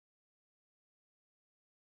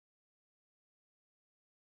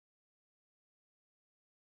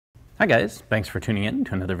Hi guys, thanks for tuning in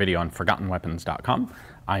to another video on ForgottenWeapons.com.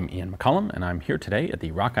 I'm Ian McCullum and I'm here today at the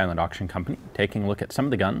Rock Island Auction Company taking a look at some of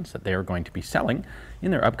the guns that they are going to be selling in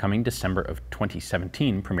their upcoming December of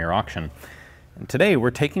 2017 premiere auction. And today we're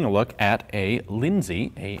taking a look at a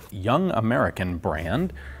Lindsay, a young American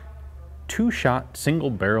brand, two-shot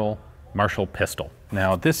single-barrel Marshall pistol.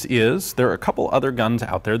 Now there are a couple other guns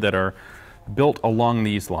out there that are built along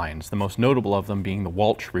these lines, the most notable of them being the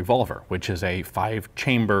Walch revolver, which is a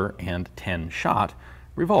 5-chamber and 10-shot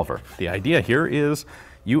revolver. The idea here is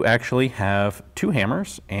you actually have 2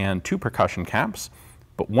 hammers and 2 percussion caps,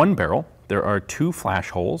 but one barrel. There are 2 flash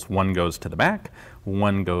holes. One goes to the back,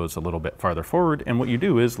 one goes a little bit farther forward, and what you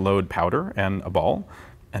do is load powder and a ball,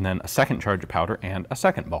 and then a second charge of powder and a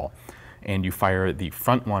second ball. And you fire the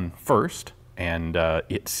front one first, and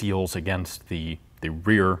it seals against the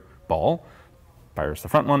rear ball, fires the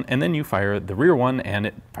front one, and then you fire the rear one and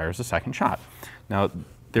it fires the second shot. Now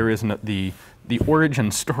there is the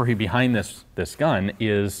origin story behind this gun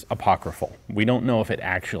is apocryphal. We don't know if it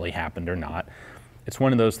actually happened or not. It's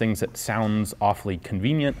one of those things that sounds awfully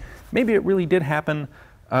convenient. Maybe it really did happen,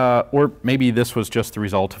 or maybe this was just the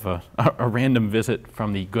result of a random visit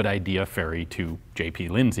from the Good Idea Fairy to J.P.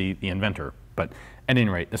 Lindsay, the inventor. But at any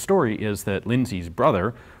rate, the story is that Lindsay's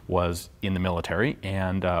brother was in the military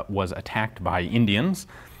and was attacked by Indians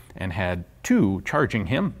and had 2 charging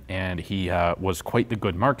him, and he was quite the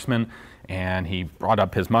good marksman, and he brought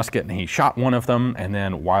up his musket and he shot one of them, and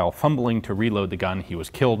then while fumbling to reload the gun, he was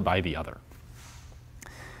killed by the other.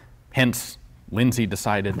 Hence, Lindsay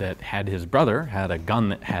decided that had his brother had a gun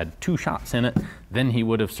that had 2 shots in it, then he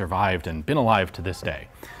would have survived and been alive to this day.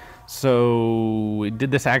 So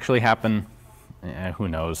did this actually happen? Who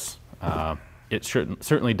knows? It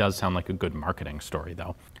certainly does sound like a good marketing story,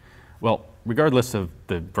 though. Well, regardless of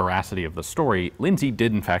the veracity of the story, Lindsay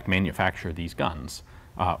did in fact manufacture these guns.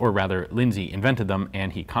 Or rather, Lindsay invented them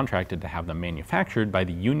and he contracted to have them manufactured by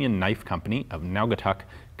the Union Knife Company of Naugatuck,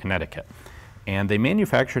 Connecticut. And they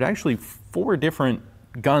manufactured actually 4 different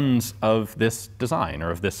guns of this design, or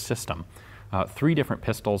of this system. 3 different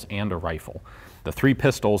pistols and a rifle. The 3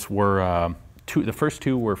 pistols were, the first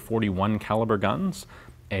 2 were .41 caliber guns,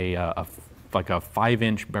 like a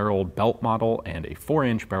 5-inch barreled belt model and a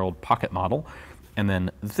 4-inch barreled pocket model. And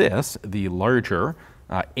then this, the larger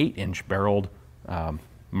 8-inch barreled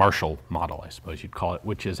Marshall model, I suppose you'd call it,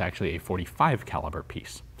 which is actually a .45 caliber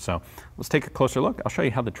piece. So let's take a closer look. I'll show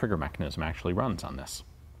you how the trigger mechanism actually runs on this.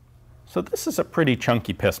 So this is a pretty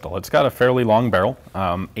chunky pistol. It's got a fairly long barrel,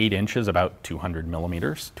 8 inches, about 200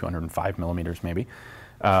 millimeters, 205 millimeters maybe.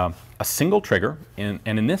 A single trigger, and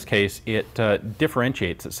in this case it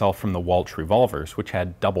differentiates itself from the Walch revolvers, which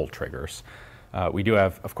had double triggers. We do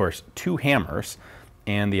have, of course, 2 hammers,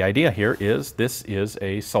 and the idea here is this is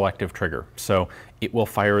a selective trigger. So it will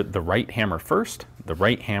fire the right hammer first. The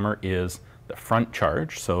right hammer is the front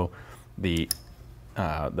charge, so the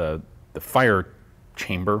fire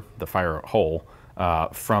chamber, the fire hole,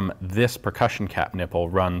 from this percussion cap nipple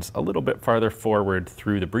runs a little bit farther forward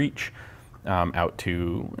through the breech, out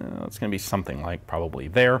to, it's going to be something like probably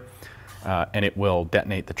there, and it will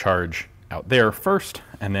detonate the charge out there first,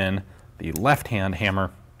 and then the left-hand hammer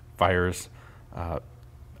fires a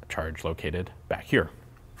charge located back here.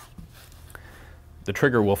 The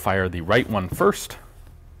trigger will fire the right one first,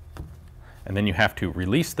 and then you have to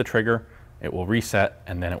release the trigger, it will reset,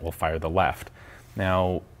 and then it will fire the left.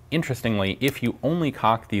 Now, interestingly, if you only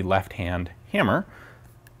cock the left-hand hammer,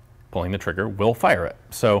 pulling the trigger will fire it.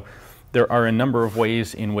 So there are a number of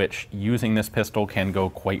ways in which using this pistol can go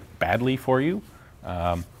quite badly for you.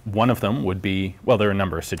 One of them would be, well, there are a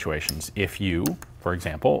number of situations. If you, for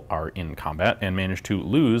example, are in combat and manage to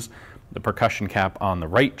lose the percussion cap on the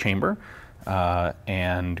right chamber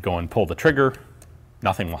and go and pull the trigger,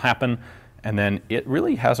 nothing will happen. And then it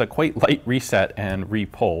really has a quite light reset and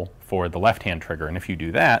re-pull for the left-hand trigger. And if you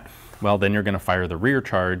do that, well, then you're going to fire the rear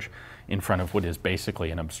charge in front of what is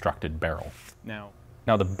basically an obstructed barrel.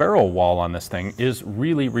 Now the barrel wall on this thing is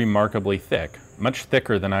really remarkably thick, much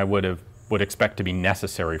thicker than I would expect to be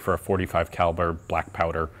necessary for a .45 caliber black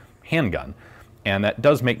powder handgun. And that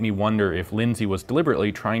does make me wonder if Lindsay was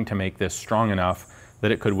deliberately trying to make this strong enough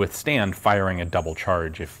that it could withstand firing a double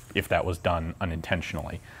charge if that was done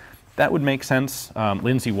unintentionally. That would make sense.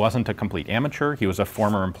 Lindsay wasn't a complete amateur. He was a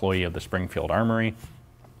former employee of the Springfield Armory.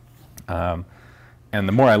 And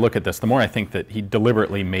the more I look at this, the more I think that he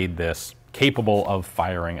deliberately made this capable of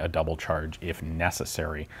firing a double charge if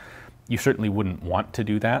necessary. You certainly wouldn't want to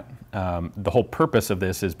do that. The whole purpose of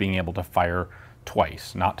this is being able to fire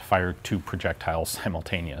twice, not to fire 2 projectiles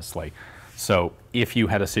simultaneously. So if you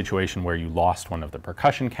had a situation where you lost one of the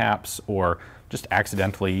percussion caps, or just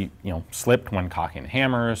accidentally, slipped when cocking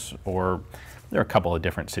hammers, or there are a couple of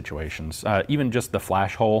different situations. Even just the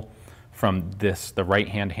flash hole from the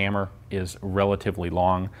right-hand hammer is relatively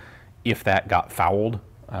long. If that got fouled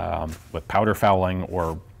with powder fouling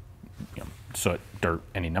or soot, dirt,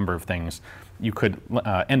 any number of things, you could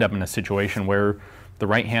end up in a situation where the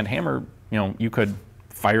right-hand hammer, you could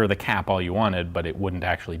fire the cap all you wanted, but it wouldn't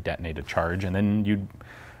actually detonate a charge, and then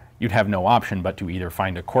you'd have no option but to either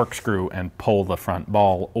find a corkscrew and pull the front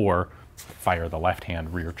ball, or fire the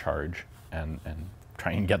left-hand rear charge and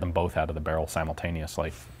try and get them both out of the barrel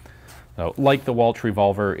simultaneously. So, like the Walch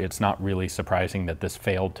revolver, it's not really surprising that this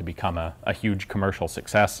failed to become a huge commercial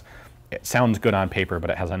success. It sounds good on paper, but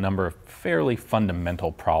it has a number of fairly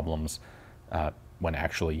fundamental problems when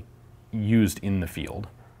actually used in the field.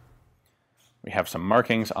 We have some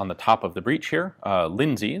markings on the top of the breech here.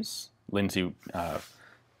 Lindsay's.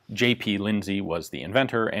 J.P. Lindsay was the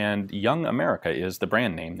inventor, and Young America is the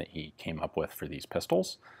brand name that he came up with for these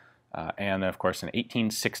pistols. And then, of course, an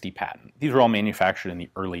 1860 patent. These were all manufactured in the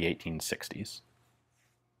early 1860s.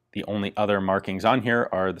 The only other markings on here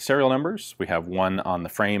are the serial numbers. We have one on the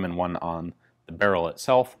frame and one on the barrel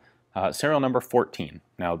itself. Serial number 14.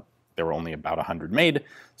 Now, there were only about 100 made,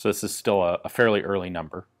 so this is still a fairly early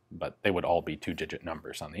number, but they would all be two-digit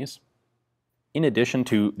numbers on these. In addition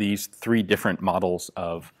to these three different models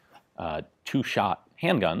of two-shot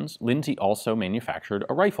handguns, Lindsay also manufactured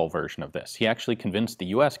a rifle version of this. He actually convinced the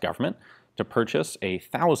US government to purchase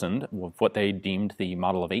 1,000 of what they deemed the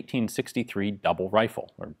model of 1863 double rifle,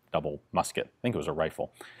 or double musket. I think it was a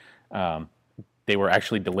rifle. They were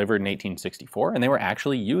actually delivered in 1864, and they were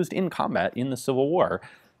actually used in combat in the Civil War,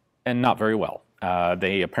 and not very well.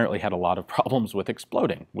 They apparently had a lot of problems with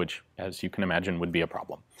exploding, which, as you can imagine, would be a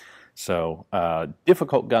problem. So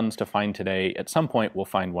difficult guns to find today. At some point we'll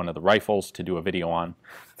find one of the rifles to do a video on.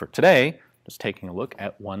 For today, just taking a look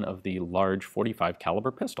at one of the large 45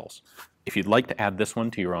 caliber pistols. If you'd like to add this one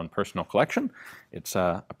to your own personal collection, it's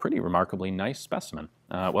a pretty remarkably nice specimen.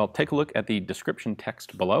 Well, take a look at the description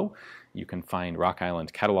text below. You can find Rock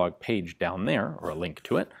Island's catalog page down there, or a link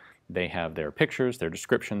to it. They have their pictures, their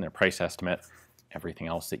description, their price estimate, everything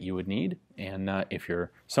else that you would need. And if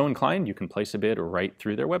you're so inclined, you can place a bid right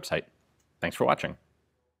through their website. Thanks for watching.